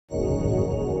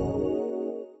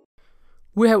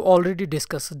We have already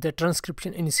discussed the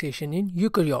transcription initiation in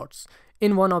eukaryotes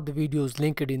in one of the videos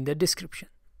linked in the description.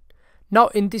 Now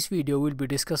in this video we'll be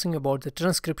discussing about the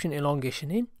transcription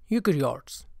elongation in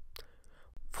eukaryotes.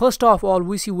 First of all,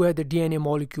 we see we have the DNA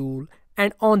molecule,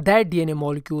 and on that DNA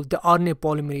molecule the RNA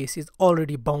polymerase is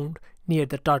already bound near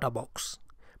the data box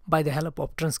by the help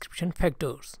of transcription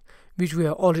factors, which we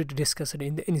have already discussed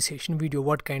in the initiation video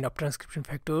what kind of transcription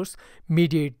factors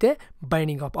mediate the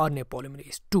binding of RNA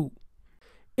polymerase 2.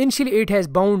 Initially it has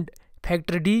bound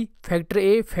factor D, factor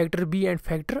A, factor B and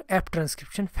factor F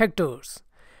transcription factors.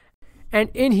 And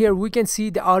in here we can see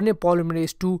the RNA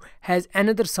polymerase 2 has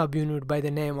another subunit by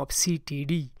the name of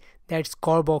CTD, that's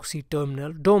carboxy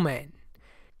terminal domain.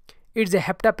 It's a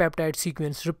heptapeptide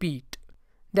sequence repeat.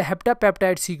 The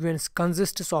heptapeptide sequence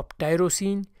consists of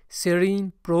tyrosine,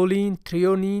 serine, proline,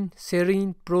 threonine,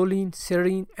 serine, proline,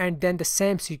 serine, and then the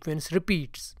same sequence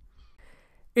repeats.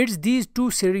 It's these two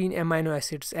serine amino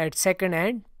acids at second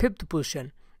and fifth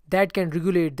position that can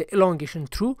regulate the elongation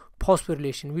through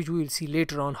phosphorylation, which we will see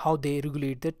later on how they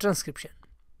regulate the transcription.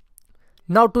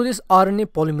 Now to this RNA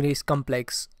polymerase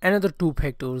complex, another two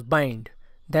factors bind,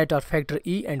 that are factor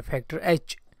E and factor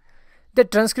H. The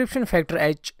transcription factor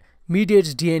H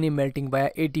mediates DNA melting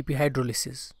via ATP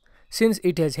hydrolysis, since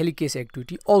it has helicase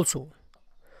activity also.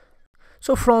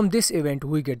 So from this event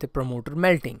we get the promoter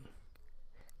melting.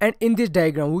 And in this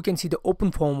diagram we can see the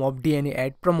open form of DNA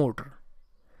at promoter.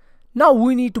 Now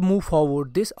we need to move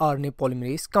forward this RNA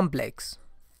polymerase complex.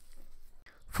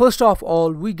 First of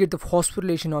all, we get the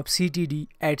phosphorylation of CTD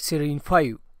at serine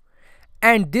 5.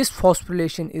 And this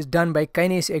phosphorylation is done by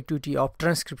kinase activity of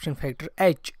transcription factor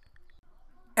H.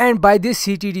 And by this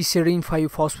CTD serine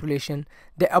 5 phosphorylation,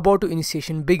 the abortive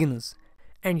initiation begins.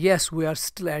 And yes, we are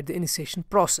still at the initiation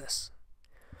process.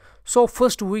 So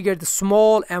first we get the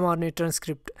small mRNA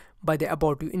transcript by the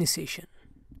abortive initiation.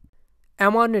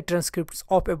 mRNA transcripts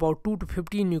of about 2 to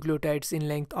 15 nucleotides in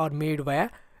length are made via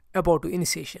abortive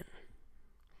initiation.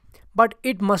 But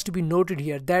it must be noted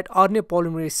here that RNA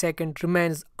polymerase second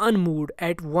remains unmoved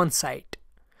at one site.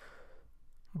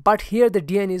 But here the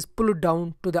DNA is pulled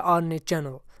down to the RNA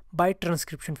channel by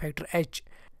transcription factor H,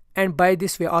 and by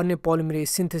this way RNA polymerase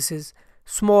synthesis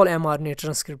small mRNA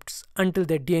transcripts until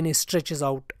the DNA stretches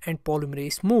out and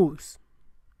polymerase moves.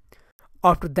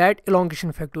 After that,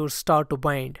 elongation factors start to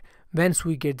bind, whence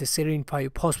we get the serine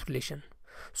 5 phosphorylation.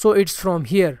 So it's from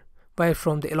here where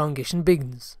the elongation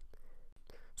begins.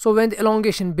 So when the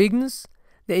elongation begins,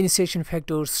 the initiation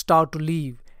factors start to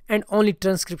leave and only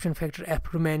transcription factor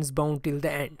F remains bound till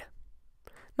the end.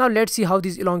 Now let's see how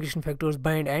these elongation factors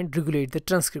bind and regulate the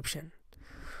transcription.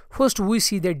 First we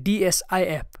see the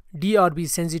DSIF, DRB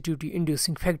sensitivity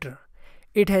inducing factor.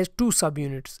 It has two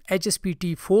subunits,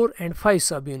 HSPT4 and 5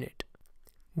 subunit.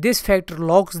 This factor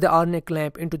locks the RNA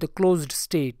clamp into the closed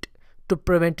state to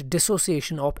prevent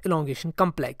dissociation of elongation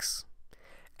complex.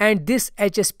 And this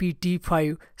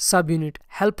HSPT5 subunit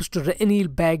helps to re-anneal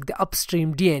back the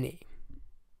upstream DNA.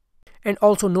 And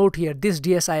also note here, this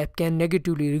DSIF can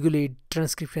negatively regulate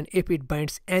transcription if it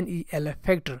binds NELF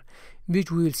factor,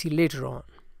 which we will see later on.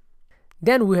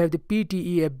 Then we have the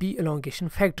PTEFB elongation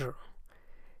factor.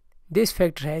 This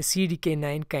factor has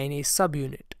CDK9 kinase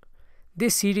subunit.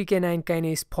 This CDK9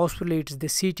 kinase phosphorylates the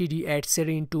CTD at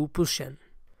serine 2 position.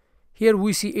 Here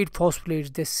we see it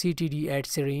phosphorylates the CTD at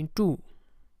serine 2.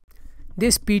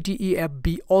 This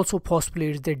PTEFB also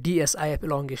phosphorylates the DSIF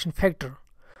elongation factor,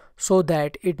 so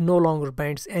that it no longer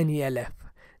binds NELF,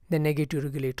 the negative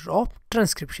regulator of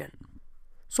transcription.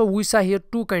 So we saw here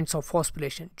two kinds of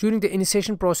phosphorylation. During the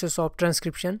initiation process of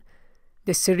transcription,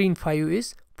 the serine 5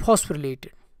 is phosphorylated.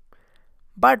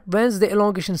 But once the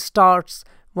elongation starts,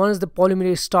 once the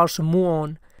polymerase starts to move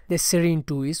on, the serine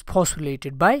 2 is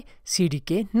phosphorylated by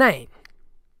CDK9.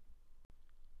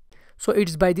 So it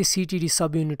is by the CTD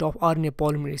subunit of RNA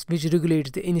polymerase which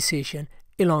regulates the initiation,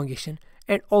 elongation,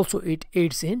 and also it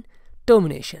aids in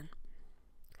termination.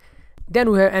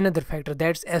 Then we have another factor,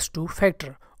 that's S2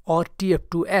 factor or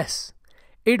TF2S.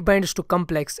 It binds to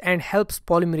complex and helps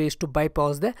polymerase to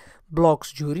bypass the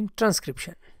blocks during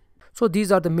transcription. So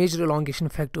these are the major elongation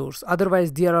factors.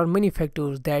 Otherwise there are many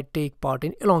factors that take part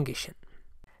in elongation.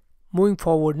 Moving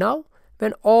forward now,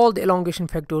 when all the elongation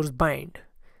factors bind,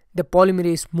 the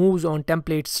polymerase moves on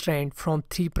template strand from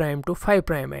 3' to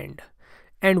 5' end,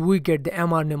 and we get the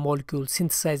mRNA molecule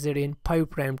synthesized in 5'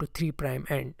 to 3'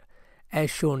 end as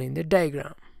shown in the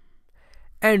diagram.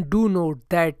 And do note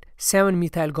that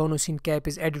 7-methylguanosine cap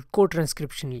is added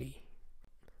co-transcriptionally.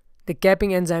 The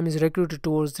capping enzyme is recruited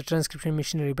towards the transcription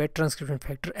machinery by transcription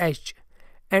factor H,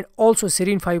 And also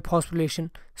serine 5 phosphorylation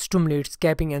stimulates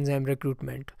capping enzyme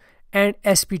recruitment, and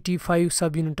spt5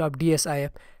 subunit of DSIF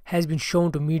has been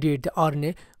shown to mediate the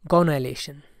RNA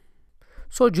guanylation.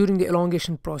 So during the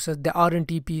elongation process, the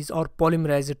RNTPs are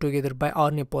polymerized together by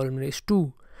RNA polymerase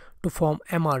II to form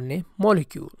mRNA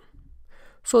molecule.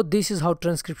 So this is how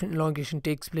transcription elongation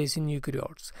takes place in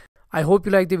eukaryotes. I hope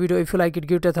you like the video. If you like it,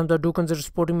 give it a thumbs up. Do consider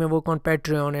supporting my work on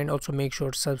Patreon, and also make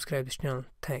sure to subscribe this channel.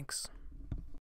 Thanks.